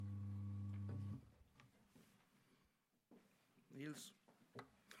Nils.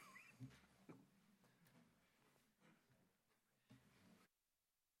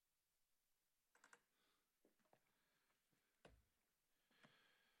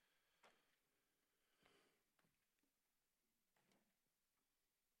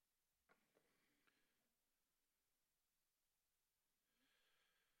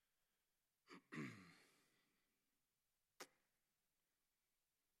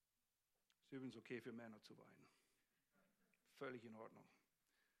 Ist übrigens okay für Männer zu weinen. Völlig in Ordnung.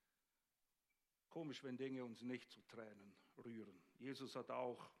 Komisch, wenn Dinge uns nicht zu Tränen rühren. Jesus hat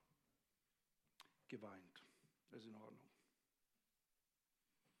auch geweint. Das ist in Ordnung.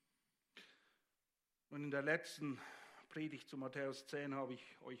 Und in der letzten Predigt zu Matthäus 10 habe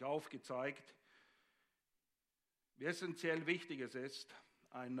ich euch aufgezeigt, wie essentiell wichtig es ist,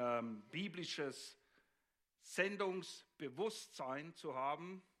 ein biblisches Sendungsbewusstsein zu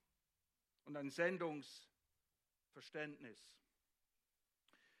haben und ein Sendungsverständnis.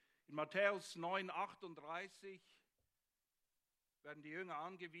 In Matthäus 9,38 werden die Jünger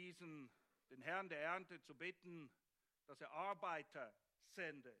angewiesen, den Herrn der Ernte zu bitten, dass er Arbeiter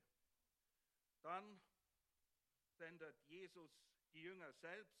sende. Dann sendet Jesus die Jünger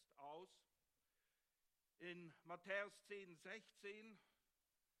selbst aus. In Matthäus 10,16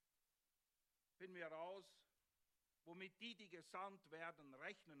 finden wir heraus, womit die gesandt werden,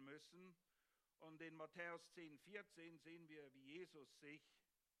 rechnen müssen. Und in Matthäus 10,14 sehen wir, wie Jesus sich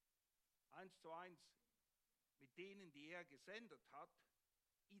 1:1 mit denen, die er gesendet hat,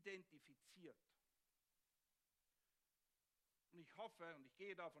 identifiziert. Und ich hoffe und ich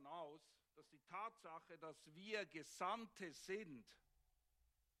gehe davon aus, dass die Tatsache, dass wir Gesandte sind,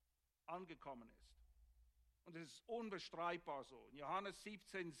 angekommen ist. Und es ist unbestreitbar so. In Johannes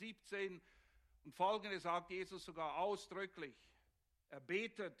 17 und folgende sagt Jesus sogar ausdrücklich, er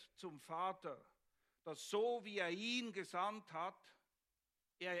betet zum Vater, dass so wie er ihn gesandt hat,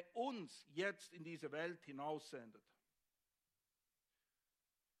 er uns jetzt in diese Welt hinaussendet.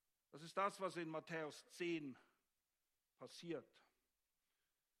 Das ist das, was in Matthäus 10 passiert.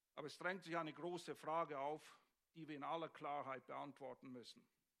 Aber es drängt sich eine große Frage auf, die wir in aller Klarheit beantworten müssen.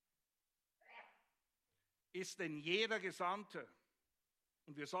 Ist denn jeder Gesandte,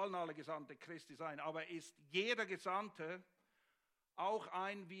 und wir sollen alle Gesandte Christi sein, aber ist jeder Gesandte auch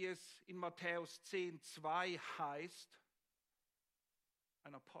ein, wie es in Matthäus 10,2 heißt,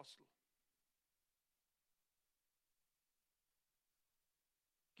 ein Apostel?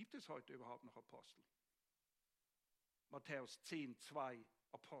 Gibt es heute überhaupt noch Apostel? Matthäus 10,2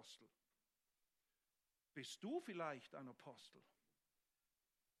 Apostel. Bist du vielleicht ein Apostel?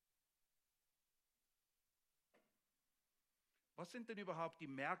 Was sind denn überhaupt die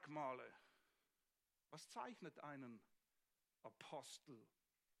Merkmale? Was zeichnet einen Apostel,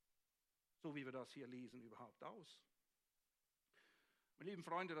 so wie wir das hier lesen, überhaupt aus? Meine lieben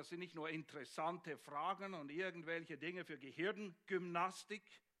Freunde, das sind nicht nur interessante Fragen und irgendwelche Dinge für Gehirngymnastik,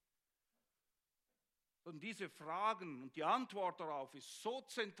 sondern diese Fragen und die Antwort darauf ist so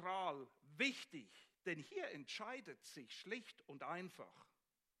zentral wichtig, denn hier entscheidet sich schlicht und einfach,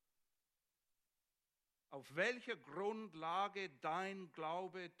 auf welcher Grundlage dein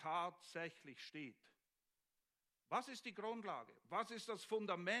Glaube tatsächlich steht. Was ist die Grundlage? Was ist das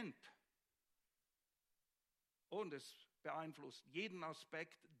Fundament? Und es beeinflusst jeden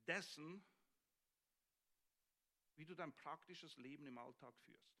Aspekt dessen, wie du dein praktisches Leben im Alltag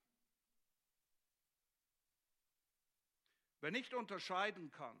führst. Wer nicht unterscheiden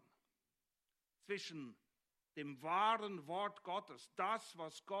kann zwischen dem wahren Wort Gottes, das,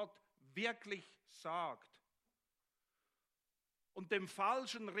 was Gott wirklich sagt, und dem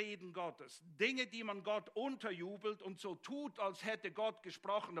falschen Reden Gottes, Dinge, die man Gott unterjubelt und so tut, als hätte Gott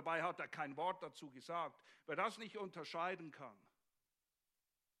gesprochen, dabei hat er kein Wort dazu gesagt. Wer das nicht unterscheiden kann,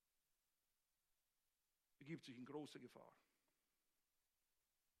 begibt sich in große Gefahr.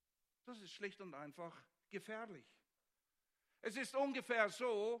 Das ist schlicht und einfach gefährlich. Es ist ungefähr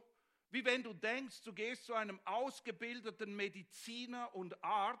so, wie wenn du denkst, du gehst zu einem ausgebildeten Mediziner und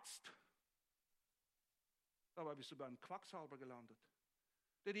Arzt, dabei bist du bei einem Quacksalber gelandet,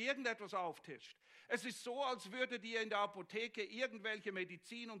 der dir irgendetwas auftischt. Es ist so, als würde dir in der Apotheke irgendwelche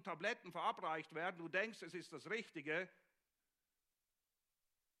Medizin und Tabletten verabreicht werden. Du denkst, es ist das Richtige,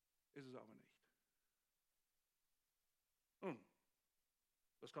 ist es aber nicht.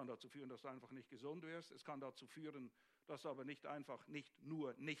 Das kann dazu führen, dass du einfach nicht gesund wirst. Es kann dazu führen, dass du aber nicht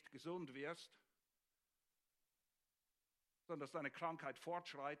nur nicht gesund wirst, sondern dass deine Krankheit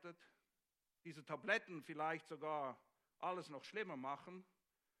fortschreitet, diese Tabletten vielleicht sogar alles noch schlimmer machen,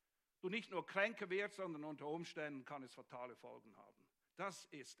 du nicht nur kränker wirst, sondern unter Umständen kann es fatale Folgen haben. Das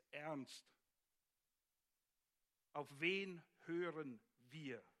ist ernst. Auf wen hören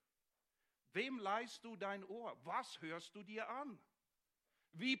wir? Wem leihst du dein Ohr? Was hörst du dir an?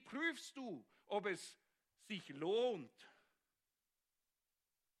 Wie prüfst du, ob es sich lohnt,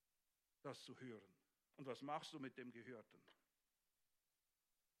 das zu hören? Und was machst du mit dem Gehörten?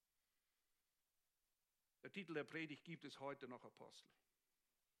 Der Titel der Predigt: Gibt es heute noch Apostel?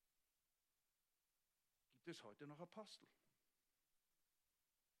 Gibt es heute noch Apostel?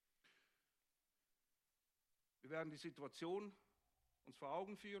 Wir werden die Situation uns vor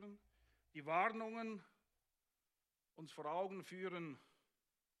Augen führen, die Warnungen uns vor Augen führen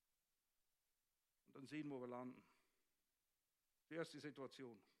und dann sehen, wo wir landen. Zuerst die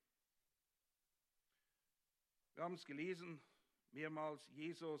Situation. Wir haben es gelesen, mehrmals.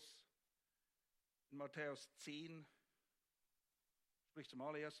 Jesus in Matthäus 10 spricht zum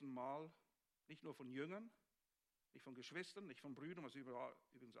allerersten Mal nicht nur von Jüngern, nicht von Geschwistern, nicht von Brüdern, was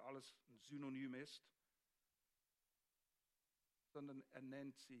übrigens alles ein Synonym ist, sondern er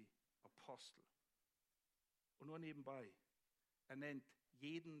nennt sie Apostel. Und nur nebenbei, er nennt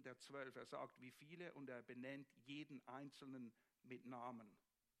jeden der 12, er sagt wie viele, und er benennt jeden Einzelnen mit Namen.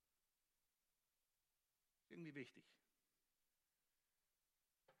 Das ist irgendwie wichtig.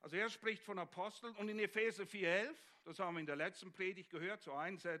 Also er spricht von Aposteln, und in Epheser 4,11, das haben wir in der letzten Predigt gehört, zur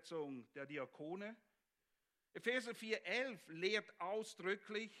Einsetzung der Diakone. Epheser 4,11 lehrt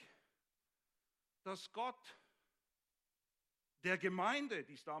ausdrücklich, dass Gott der Gemeinde,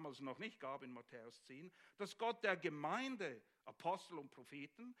 die es damals noch nicht gab in Matthäus 10, dass Gott der Gemeinde Apostel und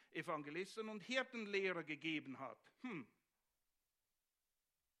Propheten, Evangelisten und Hirtenlehrer gegeben hat.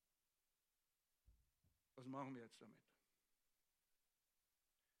 Was machen wir jetzt damit?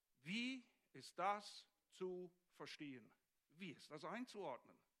 Wie ist das zu verstehen? Wie ist das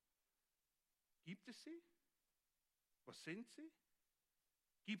einzuordnen? Gibt es sie? Was sind sie?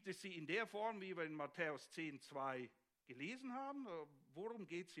 Gibt es sie in der Form, wie wir in Matthäus 10,2 gelesen haben? Worum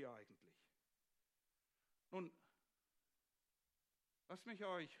geht es hier eigentlich? Nun, lasst mich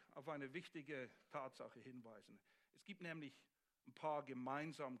euch auf eine wichtige Tatsache hinweisen. Es gibt nämlich ein paar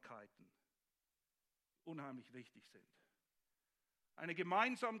Gemeinsamkeiten, die unheimlich wichtig sind. Eine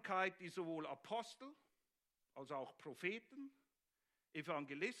Gemeinsamkeit, die sowohl Apostel als auch Propheten,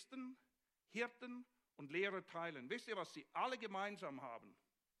 Evangelisten, Hirten und Lehrer teilen. Wisst ihr, was sie alle gemeinsam haben?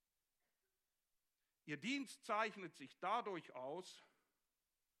 Ihr Dienst zeichnet sich dadurch aus,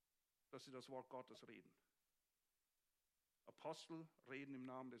 dass sie das Wort Gottes reden. Apostel reden im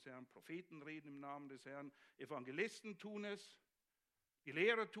Namen des Herrn, Propheten reden im Namen des Herrn, Evangelisten tun es, die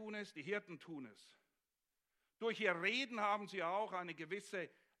Lehrer tun es, die Hirten tun es. Durch ihr Reden haben sie auch eine gewisse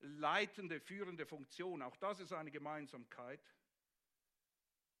leitende, führende Funktion. Auch das ist eine Gemeinsamkeit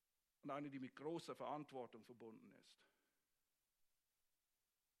und eine, die mit großer Verantwortung verbunden ist.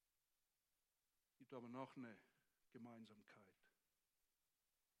 Es gibt aber noch eine Gemeinsamkeit.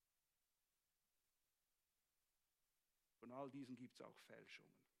 Von all diesen gibt es auch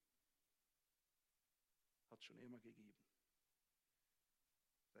Fälschungen. Hat es schon immer gegeben.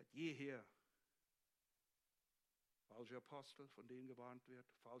 Seit jeher. Falsche Apostel, von denen gewarnt wird,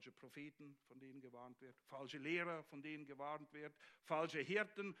 falsche Propheten, von denen gewarnt wird, falsche Lehrer, von denen gewarnt wird, falsche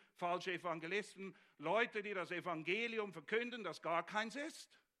Hirten, falsche Evangelisten, Leute, die das Evangelium verkünden, das gar keins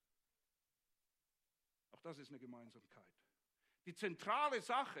ist. Auch das ist eine Gemeinsamkeit. Die zentrale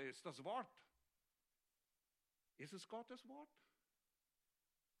Sache ist das Wort. Ist es Gottes Wort?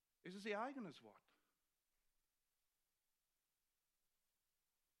 Ist es ihr eigenes Wort?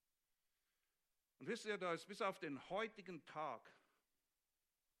 Und wisst ihr, da es bis auf den heutigen Tag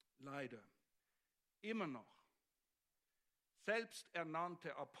leider immer noch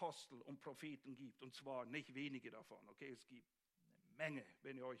selbsternannte Apostel und Propheten gibt, und zwar nicht wenige davon, okay, es gibt eine Menge,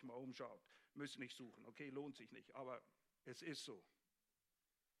 wenn ihr euch mal umschaut, müsst nicht suchen, okay, lohnt sich nicht, aber es ist so.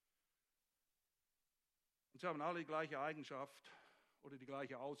 Und sie haben alle die gleiche Eigenschaft oder die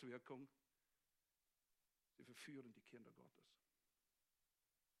gleiche Auswirkung, sie verführen die Kinder Gottes.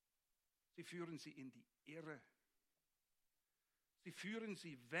 Sie führen sie in die Irre. Sie führen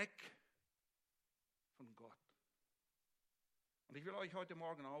sie weg von Gott. Und ich will euch heute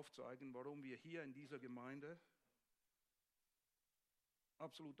Morgen aufzeigen, warum wir hier in dieser Gemeinde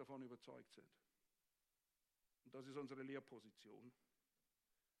absolut davon überzeugt sind. Und das ist unsere Lehrposition.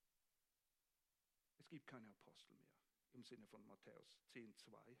 Es gibt keine Apostel mehr im Sinne von Matthäus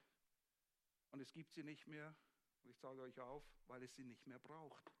 10,2. Und es gibt sie nicht mehr, und ich sage euch auf, weil es sie nicht mehr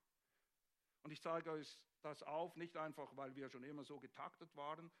braucht. Und ich zeige euch das auf, nicht einfach, weil wir schon immer so getaktet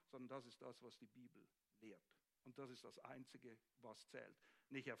waren, sondern das ist das, was die Bibel lehrt. Und das ist das Einzige, was zählt.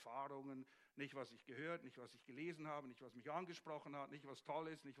 Nicht Erfahrungen, nicht was ich gehört, nicht was ich gelesen habe, nicht was mich angesprochen hat, nicht was toll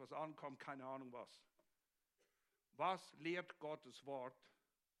ist, nicht was ankommt, keine Ahnung was. Was lehrt Gottes Wort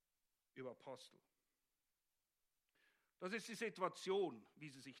über Apostel? Das ist die Situation, wie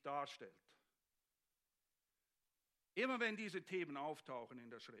sie sich darstellt. Immer wenn diese Themen auftauchen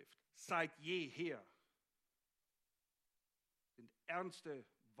in der Schrift, seit jeher, sind ernste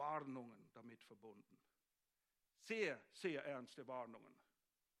Warnungen damit verbunden. Sehr, sehr ernste Warnungen.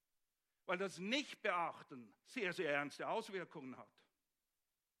 Weil das Nichtbeachten sehr, sehr ernste Auswirkungen hat.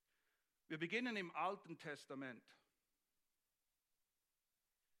 Wir beginnen im Alten Testament.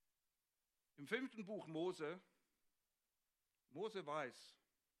 Im 5. Buch Mose weiß,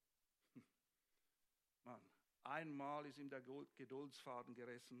 Mann, einmal ist ihm der Geduldsfaden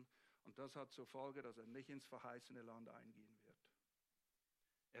gerissen und das hat zur Folge, dass er nicht ins verheißene Land eingehen wird.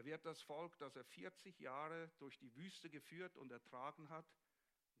 Er wird das Volk, das er 40 Jahre durch die Wüste geführt und ertragen hat,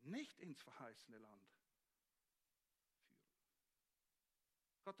 nicht ins verheißene Land führen.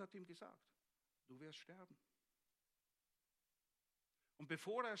 Gott hat ihm gesagt, du wirst sterben. Und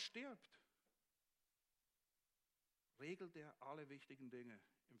bevor er stirbt, regelt er alle wichtigen Dinge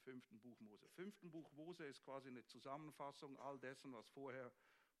im 5. Buch Mose. 5. Buch Mose ist quasi eine Zusammenfassung all dessen, was vorher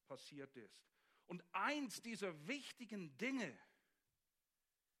passiert ist. Und eins dieser wichtigen Dinge,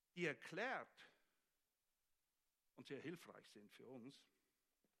 die erklärt und sehr hilfreich sind für uns,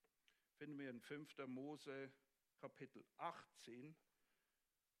 finden wir in 5. Mose Kapitel 18.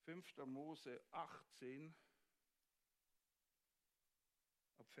 5. Mose 18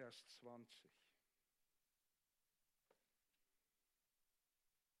 ab Vers 20.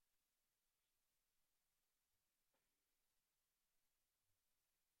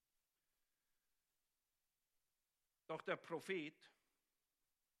 Doch der Prophet,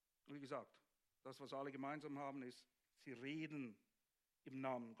 wie gesagt, das, was alle gemeinsam haben, ist, sie reden im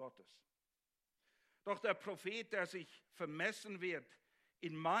Namen Gottes. Doch der Prophet, der sich vermessen wird,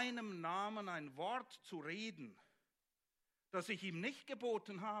 in meinem Namen ein Wort zu reden, das ich ihm nicht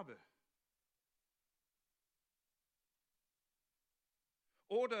geboten habe,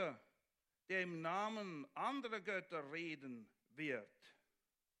 oder der im Namen anderer Götter reden wird,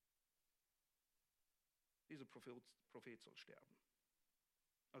 dieser Prophet soll sterben.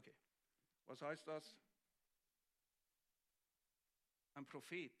 Okay, was heißt das? Ein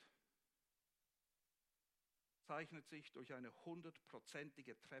Prophet zeichnet sich durch eine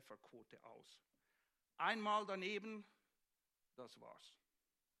 100%ige Trefferquote aus. Einmal daneben, das war's.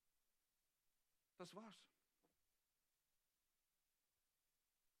 Das war's.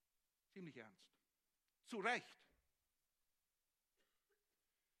 Ziemlich ernst. Zu Recht.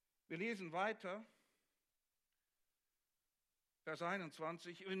 Wir lesen weiter. Vers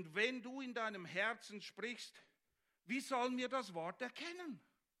 21. Und wenn du in deinem Herzen sprichst, wie sollen wir das Wort erkennen?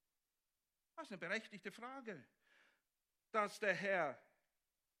 Das ist eine berechtigte Frage. Dass der Herr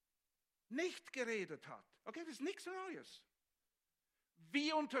nicht geredet hat. Okay, das ist nichts Neues.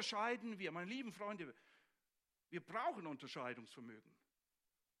 Wie unterscheiden wir, meine lieben Freunde, wir brauchen Unterscheidungsvermögen.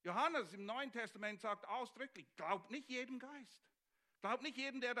 Johannes im Neuen Testament sagt ausdrücklich, glaubt nicht jedem Geist. Glaubt nicht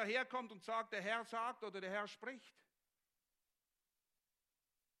jedem, der daherkommt und sagt, der Herr sagt oder der Herr spricht.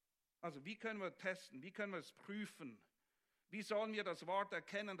 Also wie können wir testen, wie können wir es prüfen? Wie sollen wir das Wort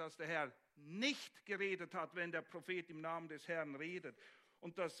erkennen, dass der Herr nicht geredet hat, wenn der Prophet im Namen des Herrn redet?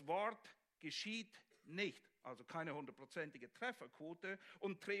 Und das Wort geschieht nicht, also keine 100%ige Trefferquote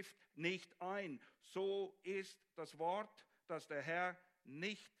und trifft nicht ein. So ist das Wort, das der Herr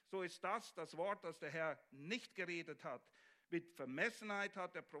nicht, so ist das Wort, das der Herr nicht geredet hat. Mit Vermessenheit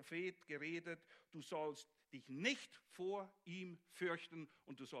hat der Prophet geredet, du sollst dich nicht vor ihm fürchten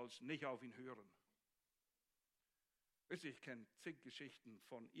und du sollst nicht auf ihn hören. Wisst ihr, ich kenne zig Geschichten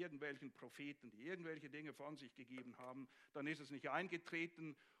von irgendwelchen Propheten, die irgendwelche Dinge von sich gegeben haben. Dann ist es nicht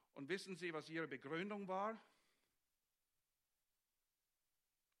eingetreten. Und wissen Sie, was ihre Begründung war?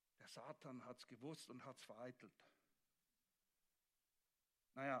 Der Satan hat es gewusst und hat es vereitelt.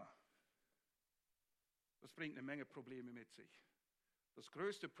 Naja, das bringt eine Menge Probleme mit sich. Das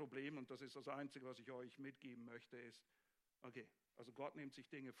größte Problem, und das ist das Einzige, was ich euch mitgeben möchte, ist, okay, also Gott nimmt sich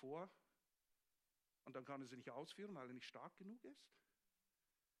Dinge vor und dann kann er sie nicht ausführen, weil er nicht stark genug ist?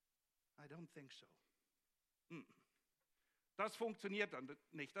 I don't think so. Das funktioniert dann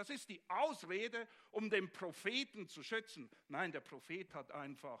nicht. Das ist die Ausrede, um den Propheten zu schützen. Nein, der Prophet hat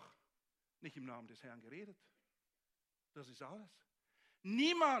einfach nicht im Namen des Herrn geredet. Das ist alles.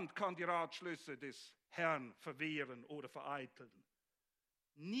 Niemand kann die Ratschlüsse des Herrn verwehren oder vereiteln.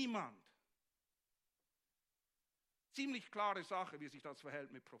 Niemand. Ziemlich klare Sache, wie sich das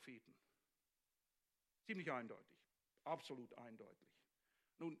verhält mit Propheten. Ziemlich eindeutig. Absolut eindeutig.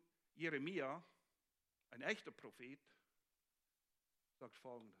 Nun, Jeremia, ein echter Prophet, sagt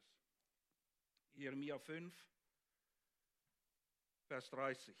Folgendes. Jeremia 5, Vers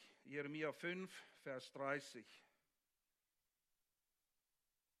 30. Jeremia 5, Vers 30.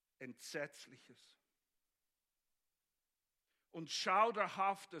 Entsetzliches und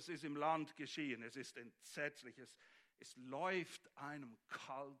Schauderhaftes ist im Land geschehen. Es ist Entsetzliches. Es läuft einem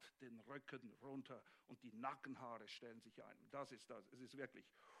kalt den Rücken runter und die Nackenhaare stellen sich ein. Das ist das. Es ist wirklich,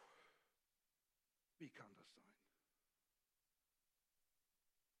 wie kann das sein?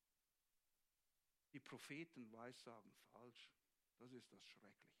 Die Propheten weissagen falsch. Das ist das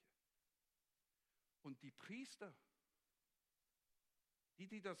Schreckliche. Und die Priester,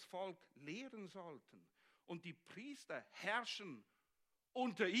 die das Volk lehren sollten, und die Priester herrschen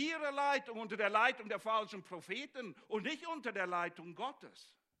unter ihrer Leitung, unter der Leitung der falschen Propheten und nicht unter der Leitung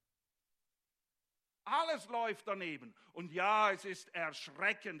Gottes. Alles läuft daneben. Und ja, es ist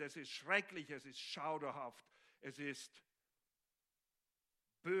erschreckend, es ist schrecklich, es ist schauderhaft, es ist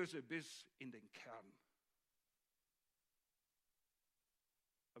böse bis in den Kern.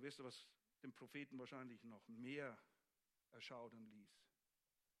 Aber wisst ihr, was den Propheten wahrscheinlich noch mehr erschaudern ließ?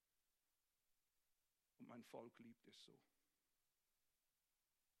 Und mein Volk liebt es so.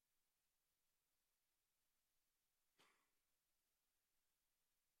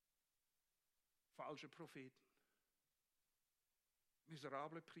 Falsche Propheten,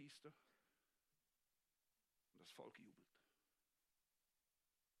 miserable Priester und das Volk jubelt.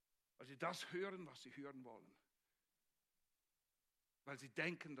 Weil sie das hören, was sie hören wollen. Weil sie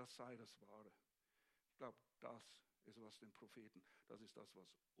denken, das sei das Wahre. Ich glaube, das ist, was den Propheten, das ist das,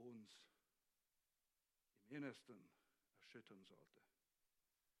 was uns im Innersten erschüttern sollte.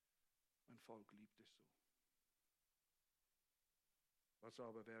 Mein Volk liebt es so. Was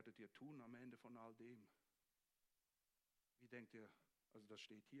aber werdet ihr tun am Ende von all dem? Wie denkt ihr, also das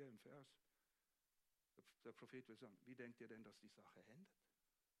steht hier im Vers, der Prophet will sagen, wie denkt ihr denn, dass die Sache endet?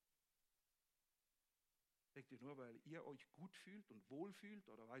 Denkt ihr nur, weil ihr euch gut fühlt und wohlfühlt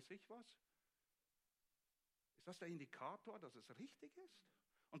oder weiß ich was? Ist das der Indikator, dass es richtig ist?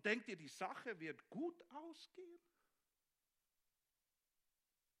 Und denkt ihr, die Sache wird gut ausgehen?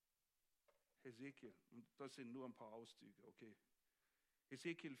 Hesekiel, und das sind nur ein paar Auszüge, okay.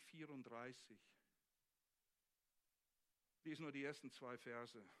 Hesekiel 34. Lies nur die ersten 2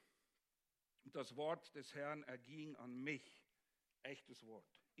 Verse. Und das Wort des Herrn erging an mich, echtes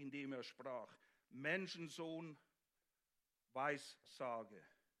Wort, indem er sprach, Menschensohn, Weissage.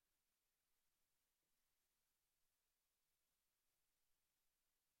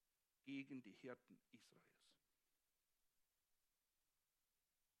 Gegen die Hirten Israels.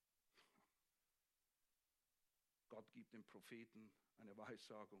 Gott gibt den Propheten eine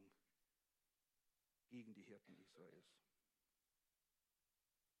Weissagung gegen die Hirten Israels.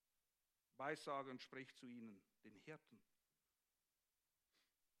 Weissagen spricht zu ihnen, den Hirten.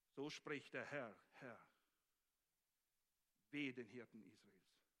 So spricht der Herr, wehe den Hirten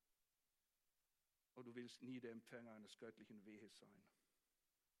Israels. Und du willst nie der Empfänger eines göttlichen Wehes sein.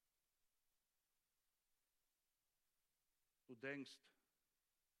 Du denkst,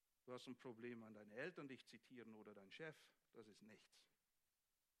 du hast ein Problem, an deine Eltern dich zitieren oder dein Chef, das ist nichts.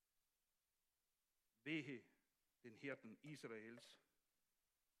 Wehe den Hirten Israels,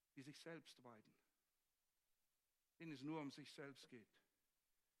 die sich selbst weiden, denen es nur um sich selbst geht.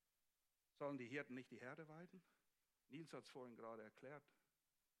 Sollen die Hirten nicht die Herde weiden? Nils hat es vorhin gerade erklärt.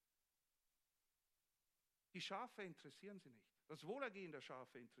 Die Schafe interessieren sie nicht. Das Wohlergehen der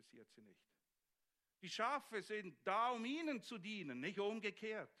Schafe interessiert sie nicht. Die Schafe sind da, um ihnen zu dienen, nicht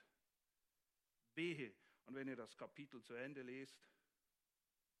umgekehrt. Wehe. Und wenn ihr das Kapitel zu Ende lest,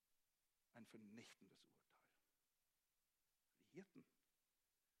 ein vernichtendes Urteil. Die Hirten,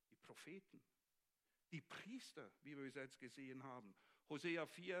 die Propheten, die Priester, wie wir es jetzt gesehen haben. Hosea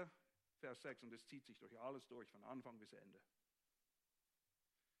 4, Vers 6, und es zieht sich durch alles durch, von Anfang bis Ende.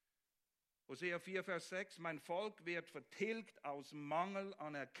 Hosea 4, Vers 6, mein Volk wird vertilgt aus Mangel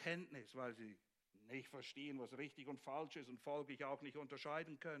an Erkenntnis, weil sie nicht verstehen, was richtig und falsch ist und folglich auch nicht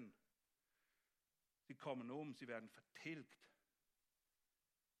unterscheiden können. Sie kommen um, sie werden vertilgt.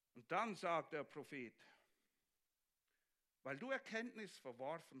 Und dann sagt der Prophet, weil du Erkenntnis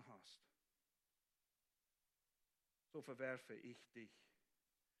verworfen hast, so verwerfe ich dich,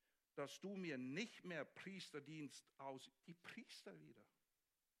 dass du mir nicht mehr Priesterdienst aus, die Priester wieder.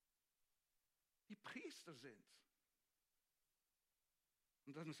 Die Priester sind's.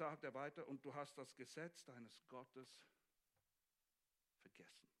 Und dann sagt er weiter, und du hast das Gesetz deines Gottes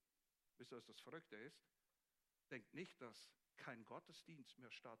vergessen. Wisst ihr, was das Verrückte ist? Denkt nicht, dass kein Gottesdienst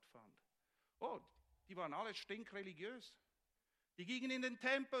mehr stattfand. Oh, die waren alle stinkreligiös. Die gingen in den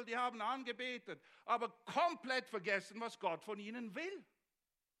Tempel, die haben angebetet, aber komplett vergessen, was Gott von ihnen will.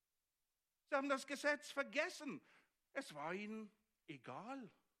 Sie haben das Gesetz vergessen. Es war ihnen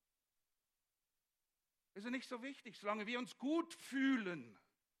egal. Ist ja nicht so wichtig, solange wir uns gut fühlen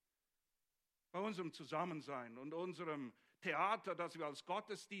bei unserem Zusammensein und unserem Theater, das wir als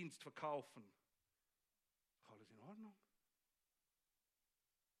Gottesdienst verkaufen. Ist alles in Ordnung?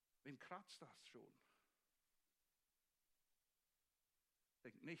 Wen kratzt das schon?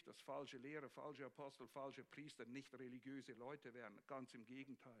 Denkt nicht, dass falsche Lehrer, falsche Apostel, falsche Priester nicht religiöse Leute wären. Ganz im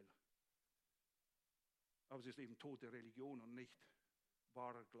Gegenteil. Aber es ist eben tote Religion und nicht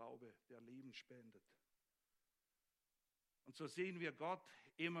wahrer Glaube, der Leben spendet. Und so sehen wir Gott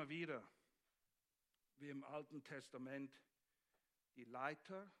immer wieder, wie im Alten Testament, die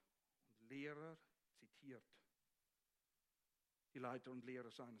Leiter und Lehrer zitiert. Die Leiter und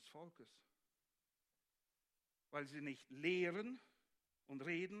Lehrer seines Volkes. Weil sie nicht lehren und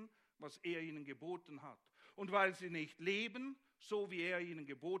reden, was er ihnen geboten hat. Und weil sie nicht leben, so wie er ihnen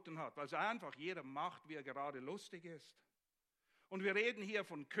geboten hat. Weil sie einfach jeder macht, wie er gerade lustig ist. Und wir reden hier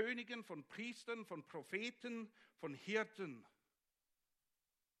von Königen, von Priestern, von Propheten, von Hirten.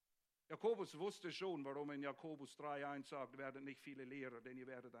 Jakobus wusste schon, warum in Jakobus 3,1 sagt, werdet nicht viele Lehrer, denn ihr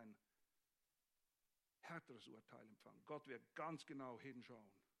werdet ein härteres Urteil empfangen. Gott wird ganz genau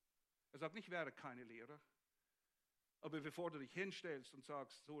hinschauen. Er sagt nicht, werde keine Lehrer. Aber bevor du dich hinstellst und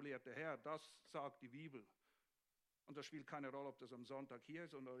sagst, so lehrt der Herr, das sagt die Bibel. Und das spielt keine Rolle, ob das am Sonntag hier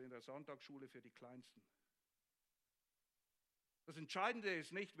ist oder in der Sonntagsschule für die Kleinsten. Das Entscheidende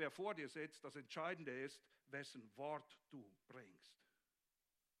ist nicht, wer vor dir sitzt, das Entscheidende ist, wessen Wort du bringst.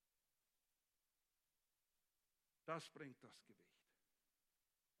 Das bringt das Gewicht.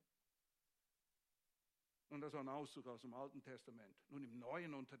 Und das ist ein Auszug aus dem Alten Testament. Nun im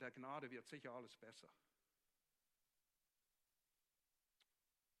Neuen unter der Gnade wird sicher alles besser.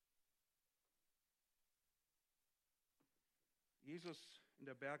 Jesus in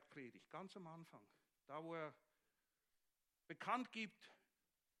der Bergpredigt, ganz am Anfang, da wo er bekannt gibt,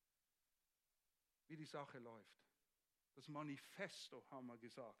 wie die Sache läuft. Das Manifesto, haben wir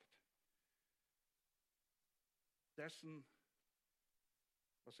gesagt. Dessen,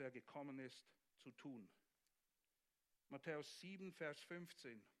 was er gekommen ist, zu tun. Matthäus 7, Vers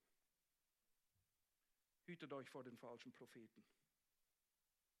 15. Hütet euch vor den falschen Propheten.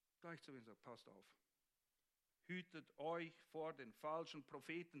 Gleich zu ihm sagt, passt auf. Hütet euch vor den falschen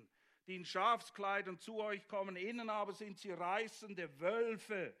Propheten, die in Schafskleidern zu euch kommen, innen aber sind sie reißende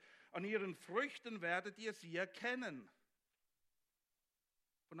Wölfe. An ihren Früchten werdet ihr sie erkennen.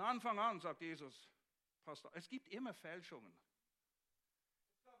 Von Anfang an, sagt Jesus, passt auf, es gibt immer Fälschungen.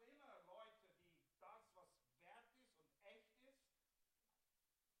 Es gab immer Leute, die das, was wert ist und echt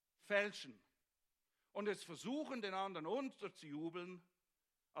ist, fälschen. Und es versuchen, den anderen unterzujubeln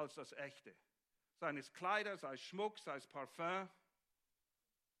als das Echte. Seien es Kleider, sei es Schmuck, sei es Parfum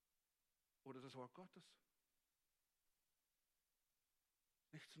oder das Wort Gottes.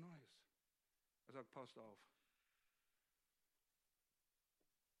 Nichts Neues. Er sagt, passt auf.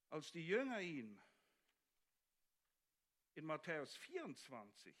 Als die Jünger ihn in Matthäus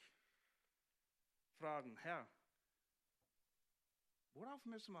 24 fragen, Herr, worauf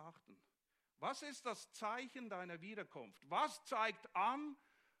müssen wir achten? Was ist das Zeichen deiner Wiederkunft? Was zeigt an,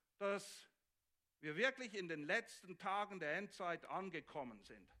 dass wir wirklich in den letzten Tagen der Endzeit angekommen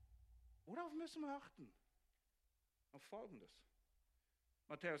sind? Worauf müssen wir achten? Auf Folgendes.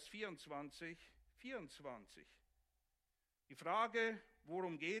 Matthäus 24, 24. Die Frage,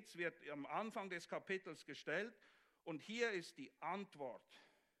 worum geht es, wird am Anfang des Kapitels gestellt. Und hier ist die Antwort.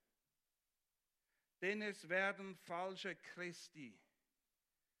 Denn es werden falsche Christi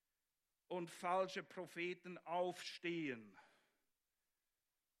und falsche Propheten aufstehen.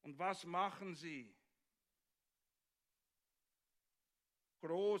 Und was machen sie?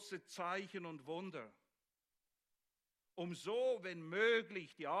 Große Zeichen und Wunder, um so, wenn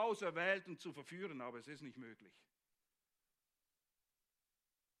möglich, die Auserwählten zu verführen, aber es ist nicht möglich.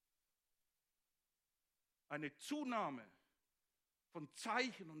 Eine Zunahme von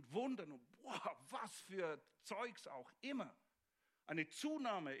Zeichen und Wundern und was für Zeugs auch immer. Eine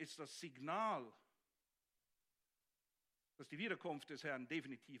Zunahme ist das Signal, dass die Wiederkunft des Herrn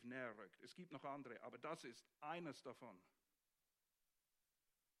definitiv näher rückt. Es gibt noch andere, aber das ist eines davon.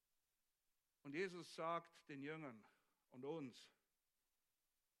 Und Jesus sagt den Jüngern und uns,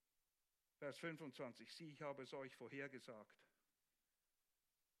 Vers 25, sieh, ich habe es euch vorhergesagt,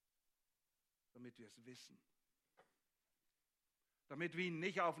 damit wir es wissen. Damit wir ihnen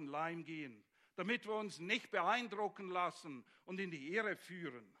nicht auf den Leim gehen, damit wir uns nicht beeindrucken lassen und in die Irre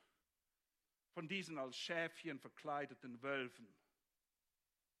führen von diesen als Schäfchen verkleideten Wölfen.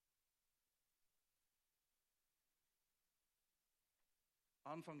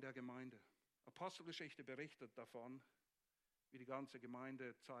 Anfang der Gemeinde. Apostelgeschichte berichtet davon, wie die ganze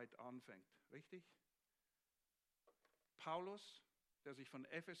Gemeindezeit anfängt. Richtig? Paulus, der sich von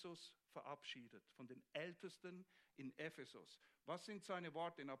Ephesus verabschiedet, von den Ältesten in Ephesus. Was sind seine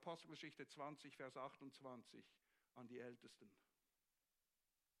Worte in Apostelgeschichte 20, Vers 28 an die Ältesten?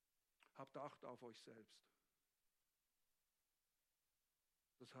 Habt Acht auf euch selbst.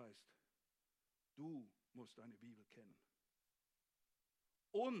 Das heißt, du musst deine Bibel kennen.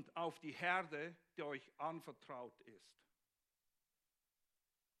 Und auf die Herde, die euch anvertraut ist.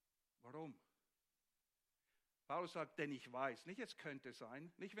 Warum? Paulus sagt, denn ich weiß, nicht es könnte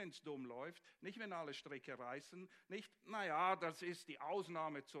sein, nicht wenn es dumm läuft, nicht wenn alle Stricke reißen, nicht, naja, das ist die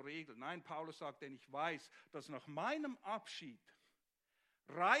Ausnahme zur Regel. Nein, Paulus sagt, denn ich weiß, dass nach meinem Abschied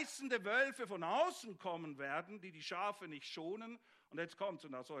reißende Wölfe von außen kommen werden, die die Schafe nicht schonen. Und jetzt kommt's,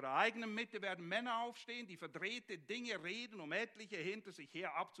 und aus eurer eigenen Mitte werden Männer aufstehen, die verdrehte Dinge reden, um etliche hinter sich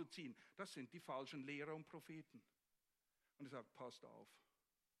her abzuziehen. Das sind die falschen Lehrer und Propheten. Und er sagt, passt auf.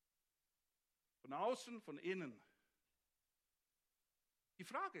 Von außen, von innen. Die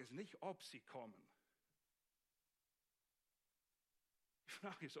Frage ist nicht, ob sie kommen. Die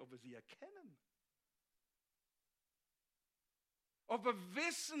Frage ist, ob wir sie erkennen. Ob wir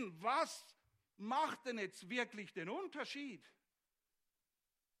wissen, was macht denn jetzt wirklich den Unterschied?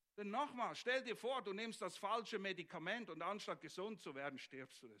 Denn nochmal, stell dir vor, du nimmst das falsche Medikament und anstatt gesund zu werden,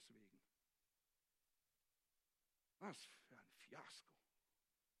 stirbst du deswegen. Was für ein Fiasko.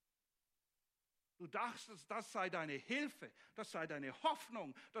 Du dachtest, das sei deine Hilfe, das sei deine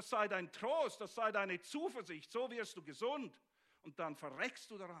Hoffnung, das sei dein Trost, das sei deine Zuversicht, so wirst du gesund. Und dann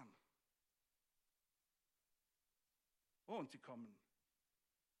verreckst du daran. Oh, und sie kommen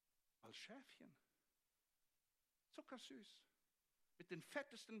als Schäfchen. Zuckersüß. Mit den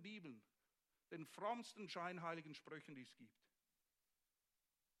fettesten Bibeln, den frommsten scheinheiligen Sprüchen, die es gibt.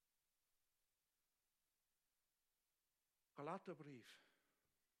 Galaterbrief.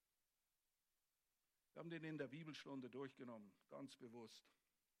 Wir haben den in der Bibelstunde durchgenommen, ganz bewusst.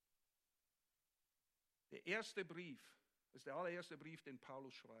 Der erste Brief, das ist der allererste Brief, den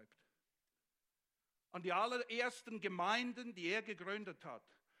Paulus schreibt. An die allerersten Gemeinden, die er gegründet hat.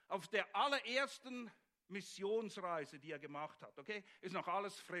 Auf der allerersten Missionsreise, die er gemacht hat, okay? Ist noch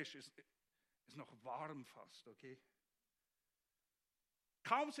alles frisch, ist noch warm fast, okay?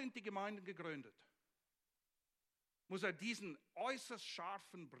 Kaum sind die Gemeinden gegründet, muss er diesen äußerst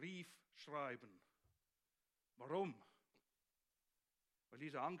scharfen Brief schreiben. Warum? Weil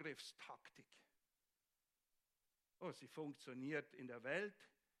diese Angriffstaktik, sie funktioniert in der Welt,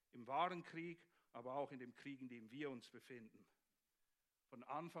 im wahren Krieg, aber auch in dem Krieg, in dem wir uns befinden. Von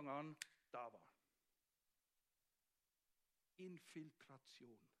Anfang an da war.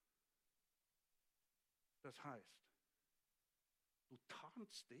 Infiltration. Das heißt, du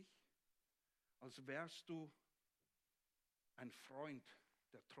tarnst dich, als wärst du ein Freund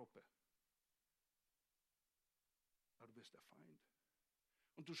der Truppe. Aber du bist der Feind.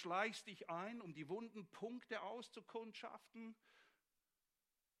 Und du schleichst dich ein, um die wunden Punkte auszukundschaften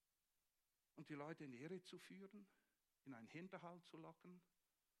und die Leute in die Irre zu führen, in einen Hinterhalt zu locken,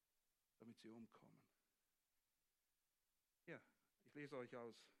 damit sie umkommen. Ja, ich lese euch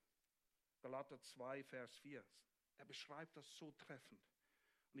aus Galater 2, Vers 4. Er beschreibt das so treffend.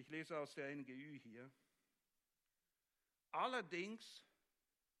 Und ich lese aus der NGÜ hier. Allerdings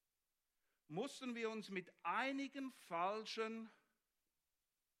mussten wir uns mit einigen falschen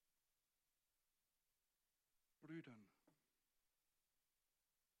Brüdern.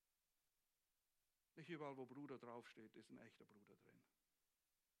 Nicht überall, wo Bruder draufsteht, ist ein echter Bruder drin.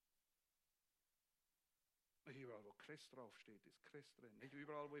 Nicht überall, wo Christ draufsteht, ist Christ drin. Nicht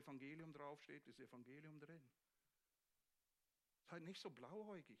überall, wo Evangelium draufsteht, ist Evangelium drin. Seid nicht so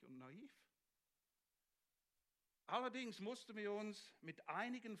blauäugig und naiv. Allerdings mussten wir uns mit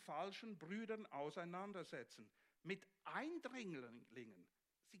einigen falschen Brüdern auseinandersetzen. Mit Eindringlingen.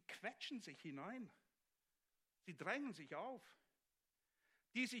 Sie quetschen sich hinein. Sie drängen sich auf.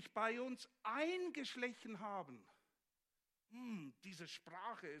 Die sich bei uns eingeschlichen haben. Diese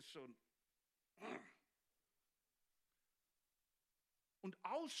Sprache ist schon... Und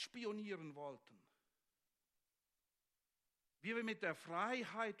ausspionieren wollten. Wie wir mit der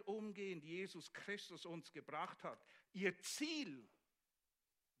Freiheit umgehen, die Jesus Christus uns gebracht hat. Ihr Ziel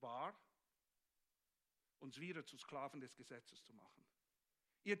war, uns wieder zu Sklaven des Gesetzes zu machen.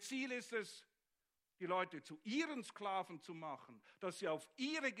 Ihr Ziel ist es, die Leute zu ihren Sklaven zu machen, dass sie auf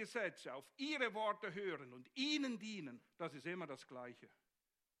ihre Gesetze, auf ihre Worte hören und ihnen dienen. Das ist immer das Gleiche.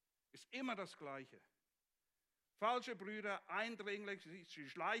 Ist immer das Gleiche. Falsche Brüder, eindringlich, sie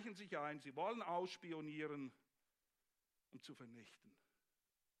schleichen sich ein, sie wollen ausspionieren, um zu vernichten,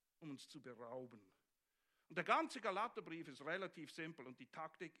 um uns zu berauben. Und der ganze Galaterbrief ist relativ simpel und die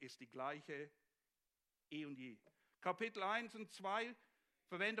Taktik ist die gleiche eh und je. Kapitel 1 und 2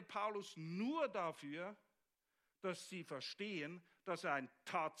 verwendet Paulus nur dafür, dass sie verstehen, dass er ein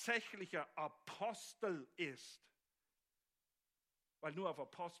tatsächlicher Apostel ist. Weil nur auf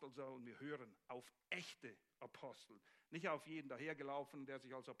Apostel sollen wir hören, auf echte Apostel. Nicht auf jeden dahergelaufenen, der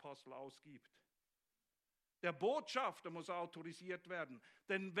sich als Apostel ausgibt. Der Botschafter muss autorisiert werden.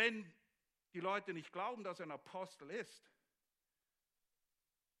 Denn wenn die Leute nicht glauben, dass er ein Apostel ist,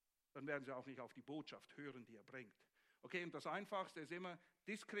 dann werden sie auch nicht auf die Botschaft hören, die er bringt. Okay, und das Einfachste ist immer,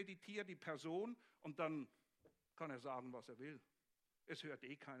 diskreditiere die Person und dann kann er sagen, was er will. Es hört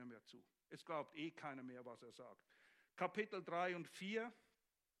eh keiner mehr zu. Es glaubt eh keiner mehr, was er sagt. Kapitel 3 und 4,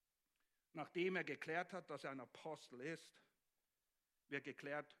 nachdem er geklärt hat, dass er ein Apostel ist, wird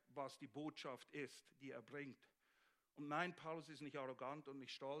geklärt, was die Botschaft ist, die er bringt. Und nein, Paulus ist nicht arrogant und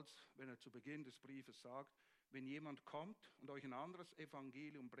nicht stolz, wenn er zu Beginn des Briefes sagt, wenn jemand kommt und euch ein anderes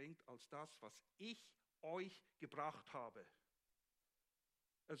Evangelium bringt als das, was ich euch gebracht habe,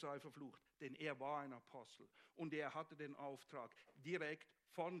 er sei verflucht, denn er war ein Apostel und er hatte den Auftrag, direkt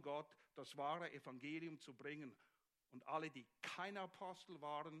von Gott das wahre Evangelium zu bringen. Und alle, die kein Apostel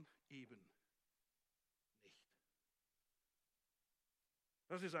waren, eben nicht.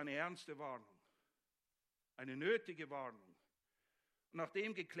 Das ist eine ernste Warnung, eine nötige Warnung. Und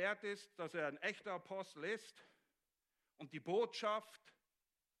nachdem geklärt ist, dass er ein echter Apostel ist und die Botschaft,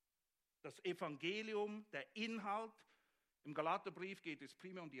 das Evangelium, der Inhalt, im Galaterbrief geht es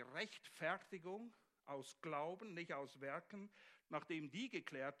primär um die Rechtfertigung aus Glauben, nicht aus Werken. Nachdem die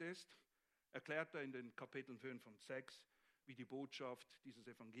geklärt ist, erklärt er in den Kapiteln 5 und 6, wie die Botschaft dieses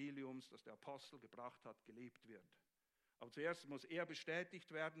Evangeliums, das der Apostel gebracht hat, gelebt wird. Aber zuerst muss er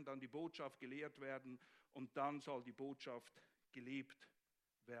bestätigt werden, dann die Botschaft gelehrt werden und dann soll die Botschaft gelebt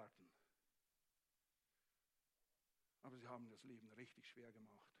werden. Aber sie haben das Leben richtig schwer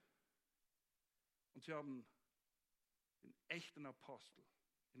gemacht. Und sie haben den echten Apostel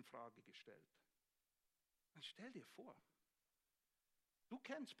in Frage gestellt. Dann stell dir vor, du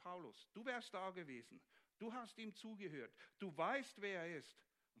kennst Paulus, du wärst da gewesen, du hast ihm zugehört, du weißt, wer er ist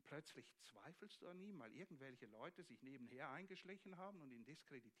und plötzlich zweifelst du an ihm, weil irgendwelche Leute sich nebenher eingeschlichen haben und ihn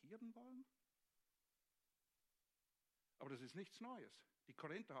diskreditieren wollen? Aber das ist nichts Neues. Die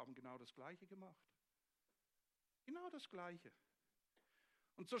Korinther haben genau das Gleiche gemacht. Genau das Gleiche.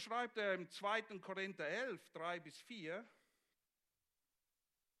 Und so schreibt er im 2. Korinther 11, 3-4,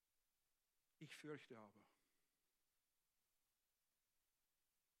 ich fürchte aber.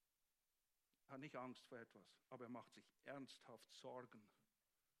 Er hat nicht Angst vor etwas, aber er macht sich ernsthaft Sorgen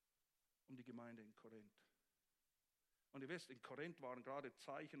um die Gemeinde in Korinth. Und ihr wisst, in Korinth waren gerade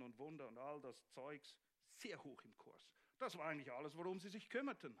Zeichen und Wunder und all das Zeugs sehr hoch im Kurs. Das war eigentlich alles, worum sie sich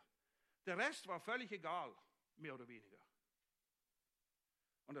kümmerten. Der Rest war völlig egal, mehr oder weniger.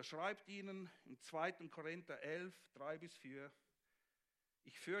 Und er schreibt ihnen im 2. Korinther 11, 3-4,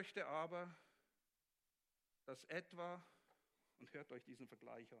 ich fürchte aber, dass etwa, und hört euch diesen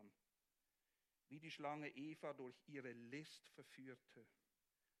Vergleich an, wie die Schlange Eva durch ihre List verführte,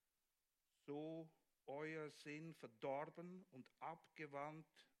 so euer Sinn verdorben und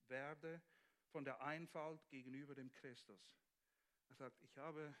abgewandt werde von der Einfalt gegenüber dem Christus. Er sagt, ich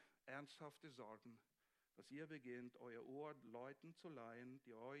habe ernsthafte Sorgen, dass ihr beginnt, euer Ohr Leuten zu leihen,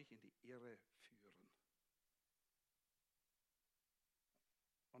 die euch in die Irre führen.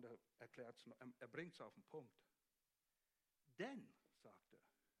 Und er bringt es auf den Punkt. Denn, sagt er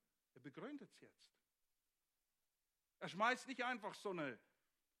begründet es jetzt. Er schmeißt nicht einfach so eine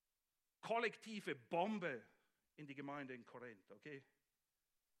kollektive Bombe in die Gemeinde in Korinth, okay?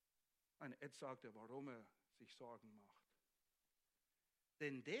 Nein, jetzt sagt er, warum er sich Sorgen macht.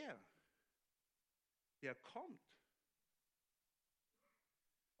 Denn der kommt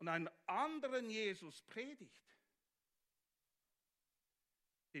und einen anderen Jesus predigt,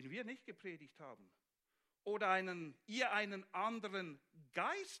 den wir nicht gepredigt haben, oder ihr einen anderen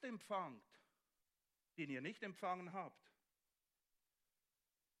Geist empfangt, den ihr nicht empfangen habt,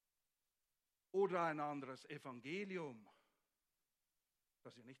 oder ein anderes Evangelium,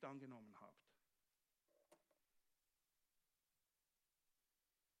 das ihr nicht angenommen habt.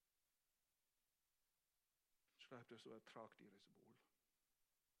 Schreibt er so, ertragt ihr es wohl.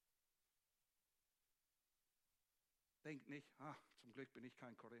 Denkt nicht, zum Glück bin ich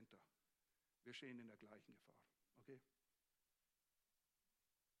kein Korinther. Wir stehen in der gleichen Gefahr. Okay?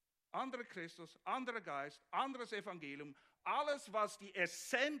 Anderer Christus, anderer Geist, anderes Evangelium, alles, was die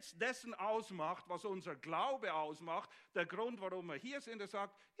Essenz dessen ausmacht, was unser Glaube ausmacht, der Grund, warum wir hier sind, er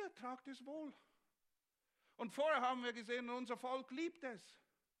sagt, ihr tragt es wohl. Und vorher haben wir gesehen, unser Volk liebt es.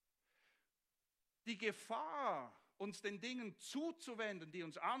 Die Gefahr, uns den Dingen zuzuwenden, die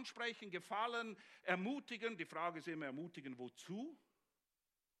uns ansprechen, gefallen, ermutigen. Die Frage ist immer, ermutigen wozu?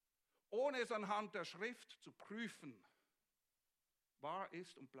 Ohne es anhand der Schrift zu prüfen, war,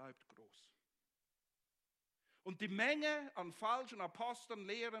 ist und bleibt groß. Und die Menge an falschen Aposteln,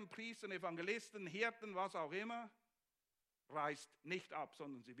 Lehrern, Priestern, Evangelisten, Hirten, was auch immer, reißt nicht ab,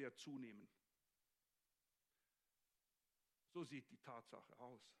 sondern sie wird zunehmen. So sieht die Tatsache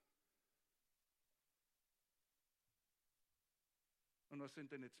aus. Und was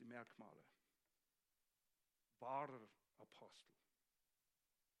sind denn jetzt die Merkmale? Wahrer Apostel.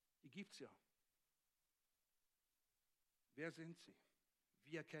 Die gibt es ja. Wer sind sie?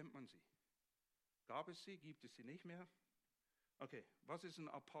 Wie erkennt man sie? Gab es sie? Gibt es sie nicht mehr? Okay, was ist ein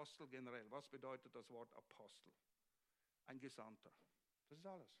Apostel generell? Was bedeutet das Wort Apostel? Ein Gesandter. Das ist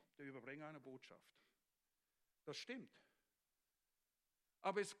alles. Der Überbringer einer Botschaft. Das stimmt.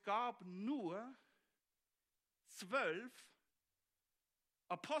 Aber es gab nur 12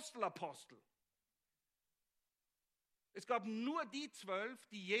 Apostel. Es gab nur die 12,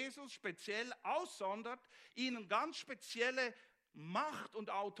 die Jesus speziell aussondert, ihnen ganz spezielle Macht und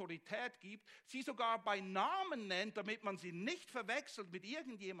Autorität gibt, sie sogar bei Namen nennt, damit man sie nicht verwechselt mit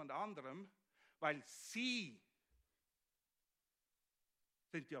irgendjemand anderem, weil sie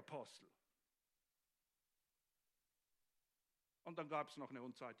sind die Apostel. Und dann gab es noch eine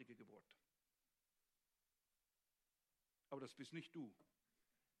unzeitige Geburt. Aber das bist nicht du.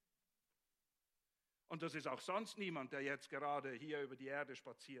 Und das ist auch sonst niemand, der jetzt gerade hier über die Erde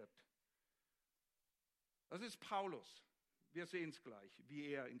spaziert. Das ist Paulus. Wir sehen es gleich, wie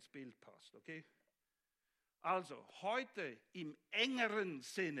er ins Bild passt, okay? Also, heute im engeren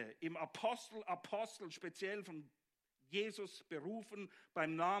Sinne, im Apostel, speziell von Jesus berufen,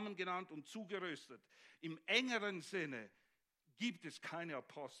 beim Namen genannt und zugerüstet. Im engeren Sinne gibt es keine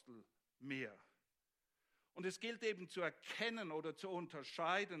Apostel mehr. Und es gilt eben zu erkennen oder zu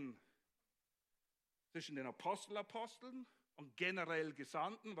unterscheiden zwischen den Aposteln und generell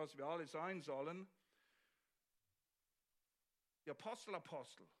Gesandten, was wir alle sein sollen. Die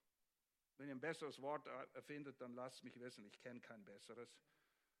Apostel. Wenn ihr ein besseres Wort erfindet, dann lasst mich wissen, ich kenne kein besseres.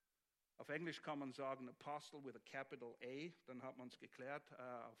 Auf Englisch kann man sagen Apostle with a capital A, dann hat man es geklärt.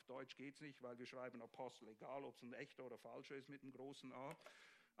 Auf Deutsch geht es nicht, weil wir schreiben Apostel, egal ob es ein echter oder falscher ist mit einem großen A.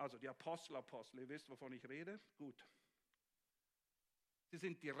 Also die Apostel, ihr wisst, wovon ich rede? Gut. Sie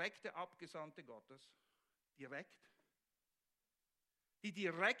sind direkte Abgesandte Gottes, die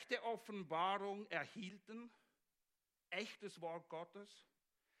direkte Offenbarung erhielten, echtes Wort Gottes,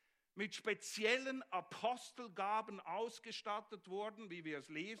 mit speziellen Apostelgaben ausgestattet wurden, wie wir es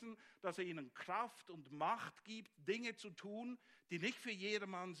lesen, dass er ihnen Kraft und Macht gibt, Dinge zu tun, die nicht für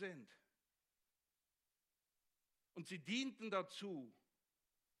jedermann sind. Und sie dienten dazu,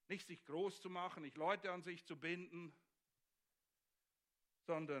 nicht sich groß zu machen, nicht Leute an sich zu binden,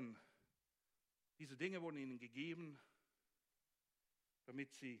 sondern diese Dinge wurden ihnen gegeben,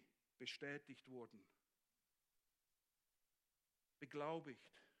 damit sie bestätigt wurden,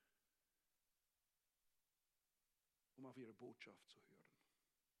 beglaubigt, um auf ihre Botschaft zu hören.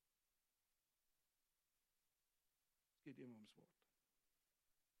 Es geht immer ums Wort.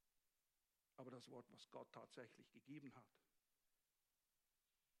 Aber das Wort, was Gott tatsächlich gegeben hat.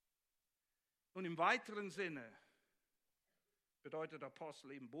 Nun im weiteren Sinne bedeutet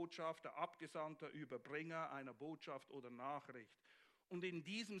Apostel eben Botschafter, Abgesandter, Überbringer einer Botschaft oder Nachricht. Und in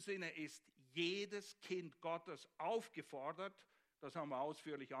diesem Sinne ist jedes Kind Gottes aufgefordert, das haben wir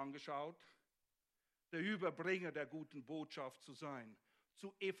ausführlich angeschaut, der Überbringer der guten Botschaft zu sein,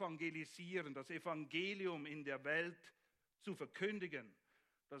 zu evangelisieren, das Evangelium in der Welt zu verkündigen.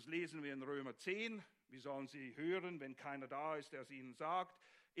 Das lesen wir in Römer 10. Wie sollen sie hören, wenn keiner da ist, der es ihnen sagt?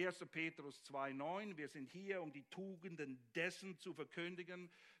 1. Petrus 2,9. Wir sind hier, um die Tugenden dessen zu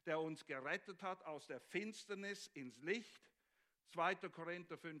verkündigen, der uns gerettet hat aus der Finsternis ins Licht. 2.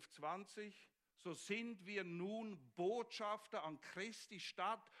 Korinther 5,20. So sind wir nun Botschafter an Christi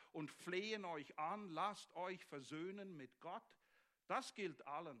Stadt und flehen euch an, lasst euch versöhnen mit Gott. Das gilt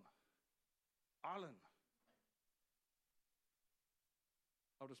allen. Allen.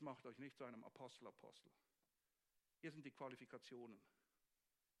 Aber das macht euch nicht zu einem Apostel. Hier sind die Qualifikationen.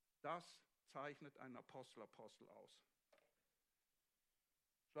 Das zeichnet einen Apostel aus.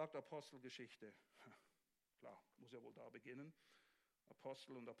 Schlagt Apostelgeschichte. Klar, muss ja wohl da beginnen.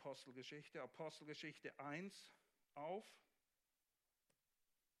 Apostel und Apostelgeschichte. Apostelgeschichte 1 auf.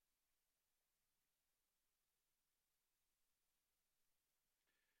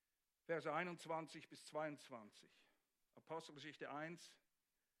 Verse 21 bis 22. Apostelgeschichte 1,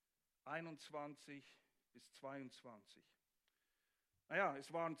 21 bis 22. Naja,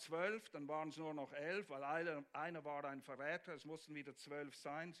 es waren 12, dann waren es nur noch 11, weil einer war ein Verräter, es mussten wieder 12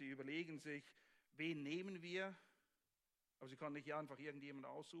 sein. Sie überlegen sich, wen nehmen wir? Aber sie konnten nicht einfach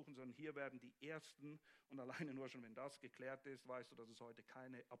irgendjemanden aussuchen, sondern hier werden die Ersten. Und alleine nur schon, wenn das geklärt ist, weißt du, dass es heute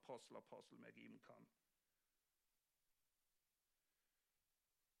keine Apostel mehr geben kann.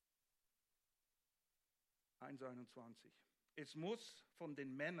 Vers 21. Es muss von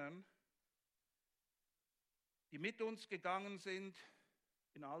den Männern, die mit uns gegangen sind,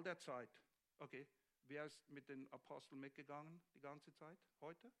 in all der Zeit. Okay, wer ist mit den Aposteln mitgegangen die ganze Zeit?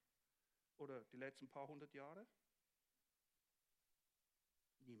 Heute? Oder die letzten paar hundert Jahre?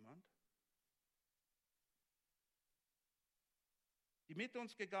 Niemand. Die mit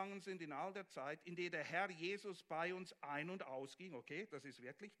uns gegangen sind in all der Zeit, in der der Herr Jesus bei uns ein- und ausging. Okay, das ist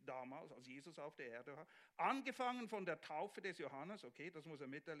wirklich damals, als Jesus auf der Erde war. Angefangen von der Taufe des Johannes, okay, das muss er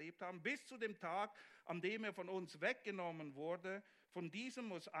miterlebt haben, bis zu dem Tag, an dem er von uns weggenommen wurde. Von diesem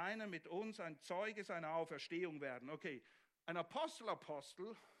muss einer mit uns ein Zeuge seiner Auferstehung werden. Okay, ein Apostel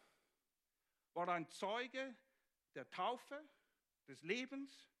war ein Zeuge der Taufe, des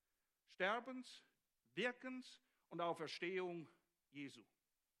Lebens, Sterbens, Wirkens und Auferstehung Jesu.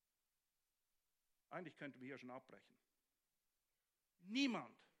 Eigentlich könnten wir hier schon abbrechen.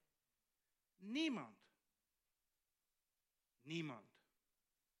 Niemand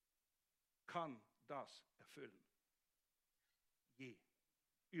kann das erfüllen. Je.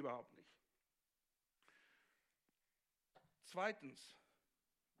 Überhaupt nicht. Zweitens,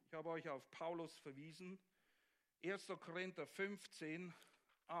 ich habe euch auf Paulus verwiesen, 1. Korinther 15,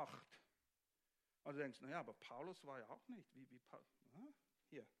 8. Also du denkst, naja, aber Paulus war ja auch nicht.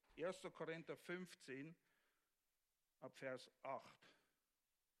 Hier, 1. Korinther 15, ab Vers 8.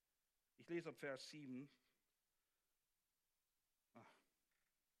 Ich lese ab Vers 7.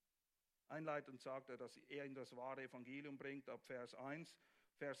 Einleitend sagt er, dass er in das wahre Evangelium bringt, ab Vers 1.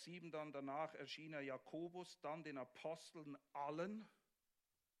 Vers 7 dann, danach erschien er Jakobus, dann den Aposteln allen.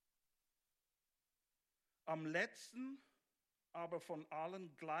 Am letzten aber von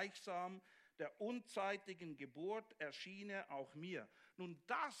allen gleichsam der unzeitigen Geburt erschien er auch mir. Nun,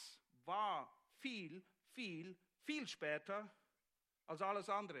 das war viel später als alles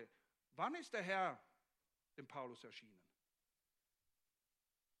andere. Wann ist der Herr dem Paulus erschienen?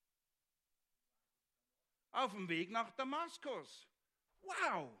 Auf dem Weg nach Damaskus.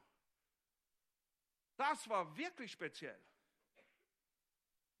 Wow! Das war wirklich speziell.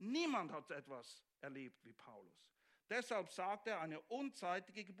 Niemand hat etwas erlebt wie Paulus. Deshalb sagt er, eine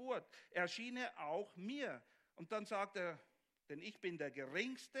unzeitige Geburt erschiene auch mir. Und dann sagt er, denn ich bin der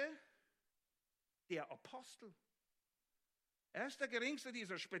Geringste der Apostel. Er ist der Geringste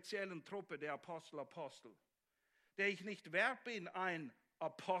dieser speziellen Truppe, der Apostel, der ich nicht wert bin, ein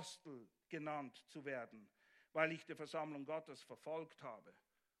Apostel genannt zu werden, weil ich die Versammlung Gottes verfolgt habe.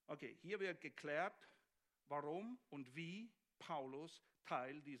 Okay, hier wird geklärt, warum und wie Paulus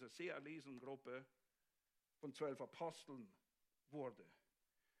Teil dieser sehr erlesenen Gruppe von 12 Aposteln wurde.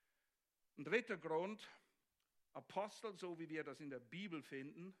 Ein dritter Grund, Apostel, so wie wir das in der Bibel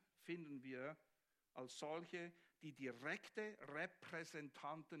finden, finden wir als solche, die direkte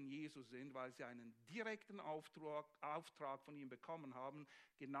Repräsentanten Jesu sind, weil sie einen direkten Auftrag von ihm bekommen haben,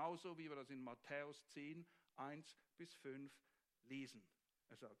 genauso wie wir das in Matthäus 10, 1-5 lesen.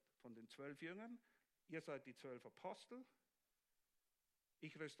 Er sagt, von den 12 Jüngern, ihr seid die 12 Apostel,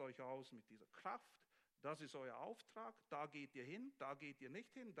 ich rüste euch aus mit dieser Kraft, das ist euer Auftrag, da geht ihr hin, da geht ihr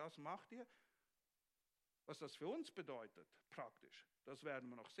nicht hin, das macht ihr. Was das für uns bedeutet, praktisch, das werden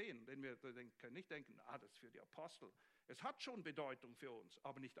wir noch sehen, denn wir können nicht denken, das ist für die Apostel. Es hat schon Bedeutung für uns,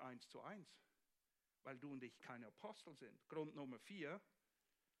 aber nicht 1:1, weil du und ich keine Apostel sind. Grund Nummer 4,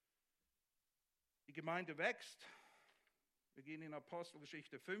 die Gemeinde wächst. Wir gehen in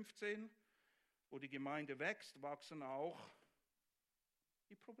Apostelgeschichte 15, wo die Gemeinde wächst, wachsen auch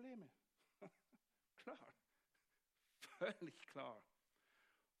die Probleme. Klar, völlig klar.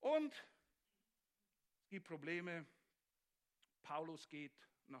 Und es gibt Probleme. Paulus geht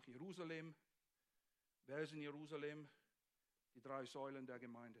nach Jerusalem. Wer ist in Jerusalem? Die 3 Säulen der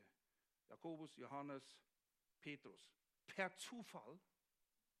Gemeinde. Jakobus, Johannes, Petrus. Per Zufall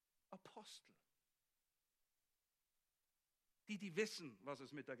Apostel. Die wissen, was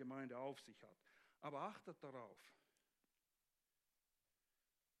es mit der Gemeinde auf sich hat. Aber achtet darauf.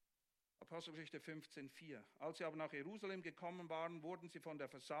 Apostelgeschichte 15,4. Als sie aber nach Jerusalem gekommen waren, wurden sie von der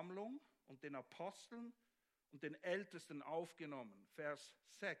Versammlung und den Aposteln und den Ältesten aufgenommen. Vers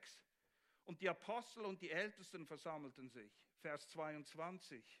 6. Und die Apostel und die Ältesten versammelten sich. Vers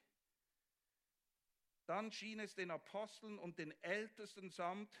 22. Dann schien es den Aposteln und den Ältesten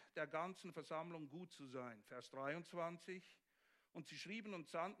samt der ganzen Versammlung gut zu sein. Vers 23. Und sie schrieben und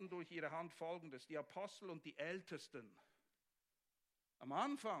sandten durch ihre Hand Folgendes: Die Apostel und die Ältesten. Am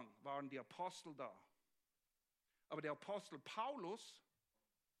Anfang waren die Apostel da. Aber der Apostel Paulus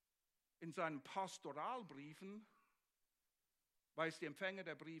in seinen Pastoralbriefen weist die Empfänger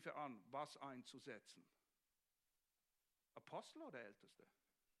der Briefe an, was einzusetzen. Apostel oder Älteste?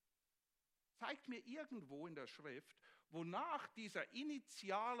 Zeigt mir irgendwo in der Schrift, wonach dieser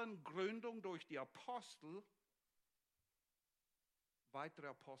initialen Gründung durch die Apostel weitere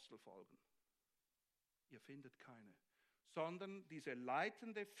Apostel folgen. Ihr findet keine. Sondern diese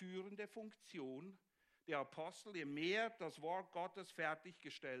leitende, führende Funktion der Apostel, je mehr das Wort Gottes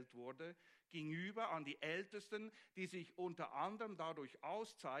fertiggestellt wurde, ging über an die Ältesten, die sich unter anderem dadurch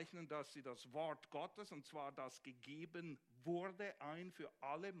auszeichnen, dass sie das Wort Gottes, und zwar das gegeben wurde, ein für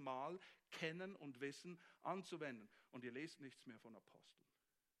alle Mal kennen und wissen, anzuwenden. Und ihr lest nichts mehr von Aposteln.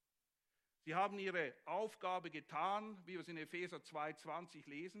 Sie haben ihre Aufgabe getan, wie wir es in Epheser 2,20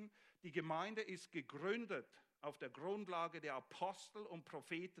 lesen. Die Gemeinde ist gegründet auf der Grundlage der Apostel und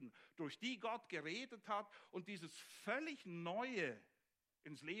Propheten, durch die Gott geredet hat und dieses völlig Neue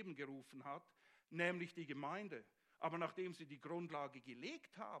ins Leben gerufen hat, nämlich die Gemeinde. Aber nachdem sie die Grundlage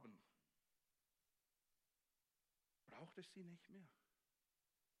gelegt haben, braucht es sie nicht mehr.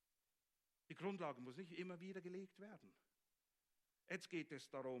 Die Grundlage muss nicht immer wieder gelegt werden. Jetzt geht es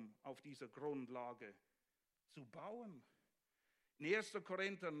darum, auf dieser Grundlage zu bauen. In 1.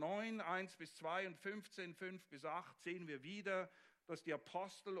 Korinther 9, 1-2 und 15, 5-8 sehen wir wieder, dass die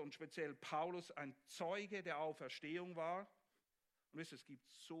Apostel und speziell Paulus ein Zeuge der Auferstehung war. Und wisst ihr, es gibt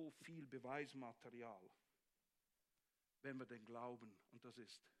so viel Beweismaterial, wenn wir den glauben. Und das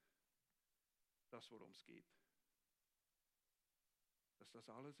ist das, worum es geht. Dass das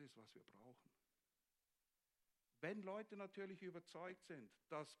alles ist, was wir brauchen. Wenn Leute natürlich überzeugt sind,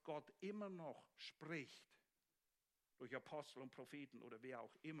 dass Gott immer noch spricht, durch Apostel und Propheten oder wer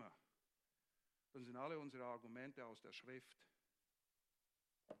auch immer, dann sind alle unsere Argumente aus der Schrift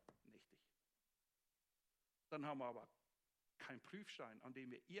nichtig. Dann haben wir aber keinen Prüfstein, an dem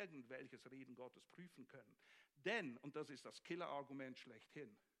wir irgendwelches Reden Gottes prüfen können. Denn, und das ist das Killerargument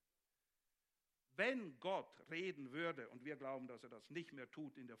schlechthin, wenn Gott reden würde, und wir glauben, dass er das nicht mehr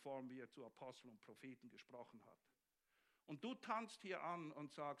tut in der Form, wie er zu Aposteln und Propheten gesprochen hat, und du tanzt hier an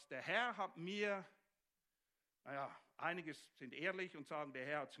und sagst, der Herr hat mir, einige sind ehrlich und sagen, der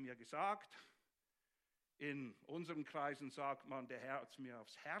Herr hat es mir gesagt. In unseren Kreisen sagt man, der Herr hat es mir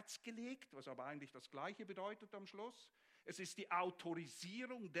aufs Herz gelegt, was aber eigentlich das Gleiche bedeutet am Schluss. Es ist die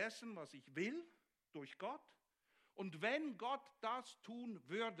Autorisierung dessen, was ich will, durch Gott. Und wenn Gott das tun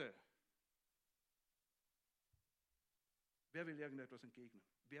würde, wer will irgendetwas entgegnen?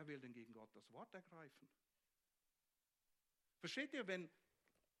 Wer will denn gegen Gott das Wort ergreifen? Versteht ihr, wenn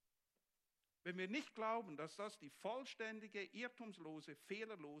wir nicht glauben, dass das die vollständige, irrtumslose,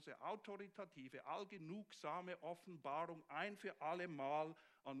 fehlerlose, autoritative, allgenugsame Offenbarung ein für alle Mal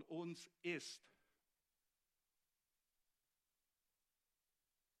an uns ist,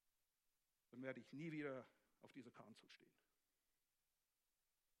 dann werde ich nie wieder auf dieser Kanzel stehen.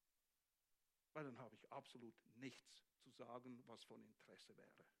 Weil dann habe ich absolut nichts zu sagen, was von Interesse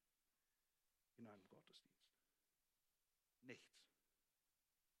wäre in einem Gottesdienst. Nichts.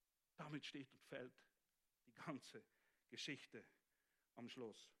 Damit steht und fällt die ganze Geschichte am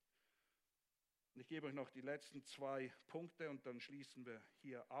Schluss. Und ich gebe euch noch die letzten 2 Punkte und dann schließen wir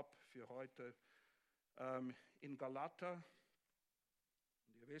hier ab für heute. In Galater,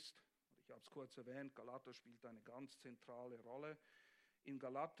 und ihr wisst, ich habe es kurz erwähnt, Galater spielt eine ganz zentrale Rolle. In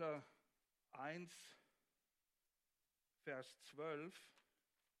Galater 1, Vers 12,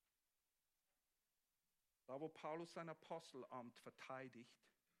 da wo Paulus sein Apostelamt verteidigt,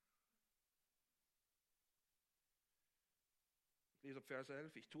 ich lese Vers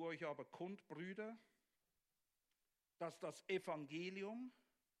 11, ich tue euch aber kund, Brüder, dass das Evangelium,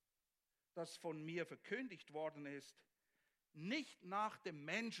 das von mir verkündigt worden ist, nicht nach dem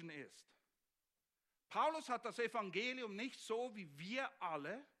Menschen ist. Paulus hat das Evangelium nicht so wie wir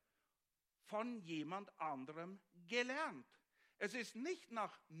alle von jemand anderem gelernt. Es ist nicht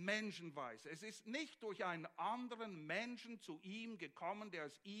nach Menschenweise. Es ist nicht durch einen anderen Menschen zu ihm gekommen, der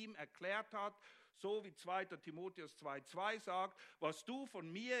es ihm erklärt hat, so wie 2. Timotheus 2,2 sagt, was du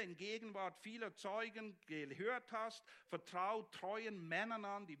von mir in Gegenwart vieler Zeugen gehört hast, vertrau treuen Männern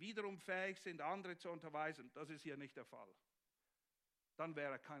an, die wiederum fähig sind, andere zu unterweisen. Das ist hier nicht der Fall. Dann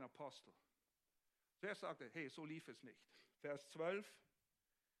wäre er kein Apostel. Zuerst sagte er, hey, so lief es nicht. Vers 12,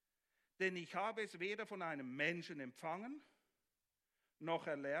 denn ich habe es weder von einem Menschen empfangen, noch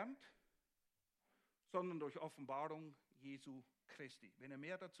erlernt, sondern durch Offenbarung Jesu Christi. Wenn ihr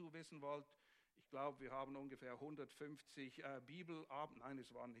mehr dazu wissen wollt, ich glaube, wir haben ungefähr 150 Bibelabende. Nein,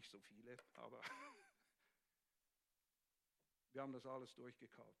 es waren nicht so viele, aber wir haben das alles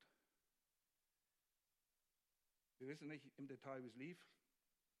durchgekaut. Wir wissen nicht im Detail, wie es lief,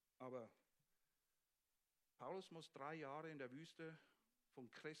 aber Paulus muss 3 Jahre in der Wüste von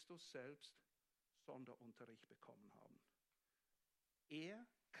Christus selbst Sonderunterricht bekommen haben.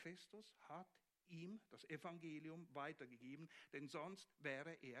 Christus, hat ihm das Evangelium weitergegeben, denn sonst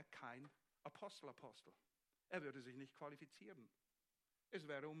wäre er kein Apostel. Er würde sich nicht qualifizieren. Es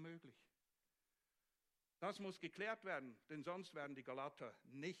wäre unmöglich. Das muss geklärt werden, denn sonst werden die Galater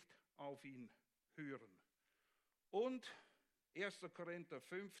nicht auf ihn hören. Und 1. Korinther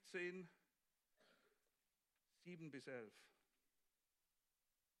 15, 7 bis 11.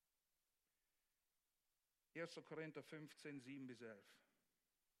 1. Korinther 15, 7 bis 11.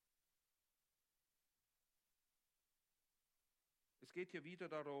 Es geht hier wieder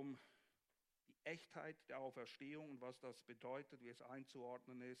darum, die Echtheit der Auferstehung und was das bedeutet, wie es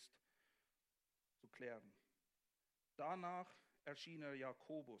einzuordnen ist, zu klären. Danach erschien er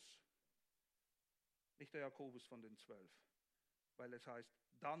Jakobus, nicht der Jakobus von den 12, weil es heißt,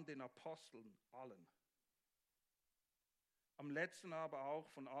 dann den Aposteln allen. Am letzten aber auch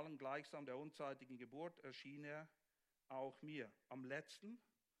von allen gleichsam der unzeitigen Geburt erschien er auch mir. Am letzten,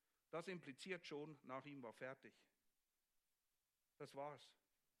 das impliziert schon, nach ihm war fertig. Das war's.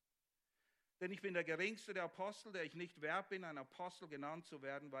 Denn ich bin der geringste der Apostel, der ich nicht wert bin, ein Apostel genannt zu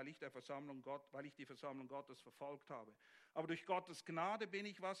werden, weil ich die Versammlung Gottes verfolgt habe. Aber durch Gottes Gnade bin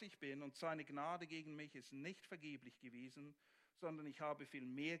ich, was ich bin, und seine Gnade gegen mich ist nicht vergeblich gewesen, sondern ich habe viel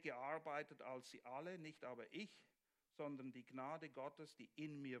mehr gearbeitet als sie alle, nicht aber ich, sondern die Gnade Gottes, die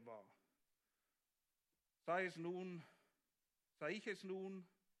in mir war. Sei ich es nun,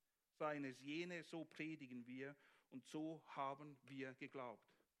 seien es jene, so predigen wir und so haben wir geglaubt.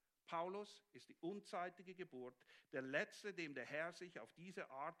 Paulus ist die unzeitige Geburt, der Letzte, dem der Herr sich auf diese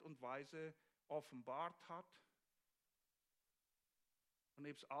Art und Weise offenbart hat. Und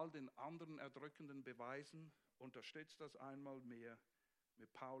nebst all den anderen erdrückenden Beweisen unterstützt das einmal mehr.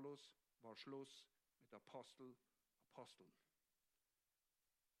 Mit Paulus war Schluss, mit Aposteln.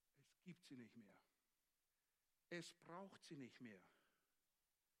 Es gibt sie nicht mehr. Es braucht sie nicht mehr.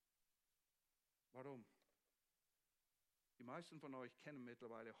 Warum? Die meisten von euch kennen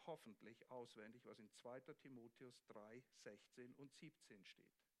mittlerweile hoffentlich auswendig, was in 2. Timotheus 3, 16 und 17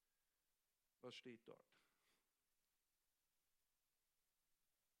 steht. Was steht dort?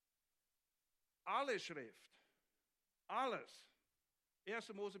 Alle Schrift, alles, 1.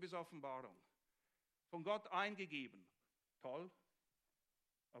 Mose bis Offenbarung, von Gott eingegeben. Toll,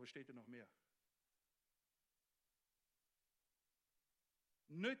 aber steht da noch mehr.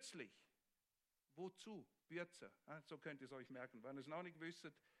 Nützlich. Wozu? Bürzer. So könnt ihr es euch merken. Wenn ihr es noch nicht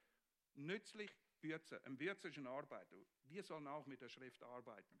wüsstet, nützlich Bürzer. Ein Bürzer ist ein Arbeiter. Wir sollen auch mit der Schrift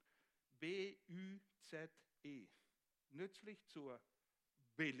arbeiten. B-Ü-Z-E. Nützlich zur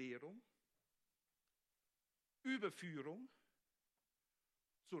Belehrung, Überführung,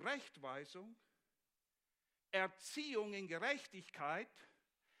 Zurechtweisung, Erziehung in Gerechtigkeit,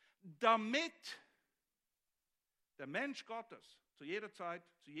 damit der Mensch Gottes zu jeder Zeit,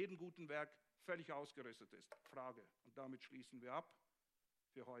 zu jedem guten Werk völlig ausgerüstet ist. Frage. Und damit schließen wir ab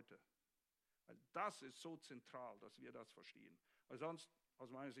für heute. Weil das ist so zentral, dass wir das verstehen. Weil sonst,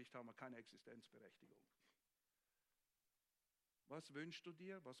 aus meiner Sicht, haben wir keine Existenzberechtigung. Was wünschst du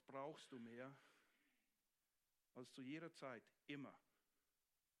dir? Was brauchst du mehr? Als zu jeder Zeit, immer.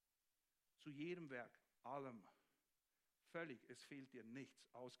 Zu jedem Werk, allem. Völlig, es fehlt dir nichts,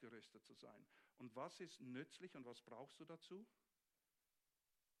 ausgerüstet zu sein. Und was ist nützlich und was brauchst du dazu?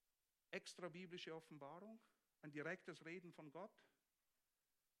 Extra biblische Offenbarung, ein direktes Reden von Gott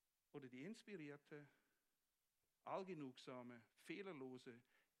oder die inspirierte, allgenugsame, fehlerlose,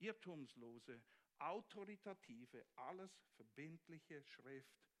 irrtumslose, autoritative, alles verbindliche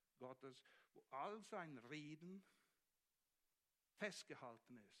Schrift Gottes, wo all sein Reden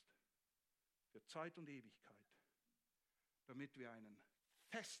festgehalten ist für Zeit und Ewigkeit, damit wir einen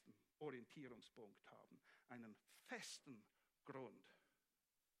festen Orientierungspunkt haben, einen festen Grund.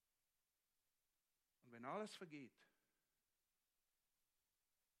 Und wenn alles vergeht,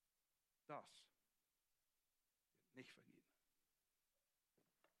 das wird nicht vergehen.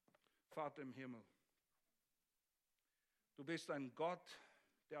 Vater im Himmel, du bist ein Gott,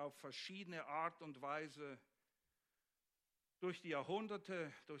 der auf verschiedene Art und Weise durch die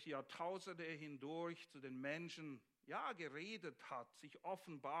Jahrhunderte, durch die Jahrtausende hindurch zu den Menschen, ja, geredet hat, sich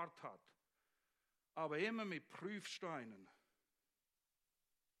offenbart hat, aber immer mit Prüfsteinen.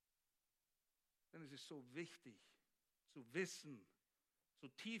 Denn es ist so wichtig zu wissen,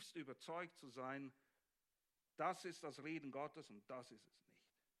 zutiefst überzeugt zu sein, das ist das Reden Gottes und das ist es nicht.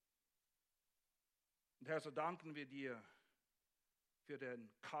 Und Herr, so danken wir dir für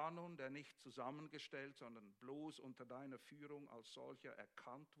den Kanon, der nicht zusammengestellt, sondern bloß unter deiner Führung als solcher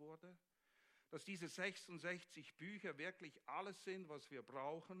erkannt wurde. Dass diese 66 Bücher wirklich alles sind, was wir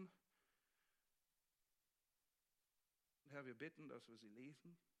brauchen. Und Herr, wir bitten, dass wir sie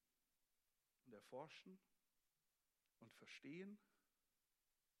lesen und erforschen und verstehen,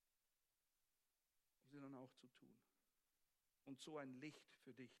 um sie dann auch zu tun. Und so ein Licht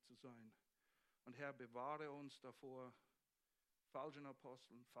für dich zu sein. Und Herr, bewahre uns davor, falschen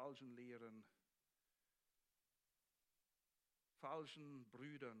Aposteln, falschen Lehrern, falschen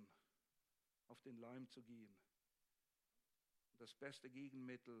Brüdern auf den Leim zu gehen. Das beste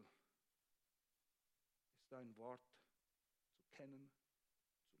Gegenmittel ist dein Wort zu kennen,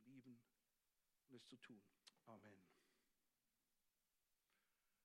 zu lieben und es zu tun. Amen.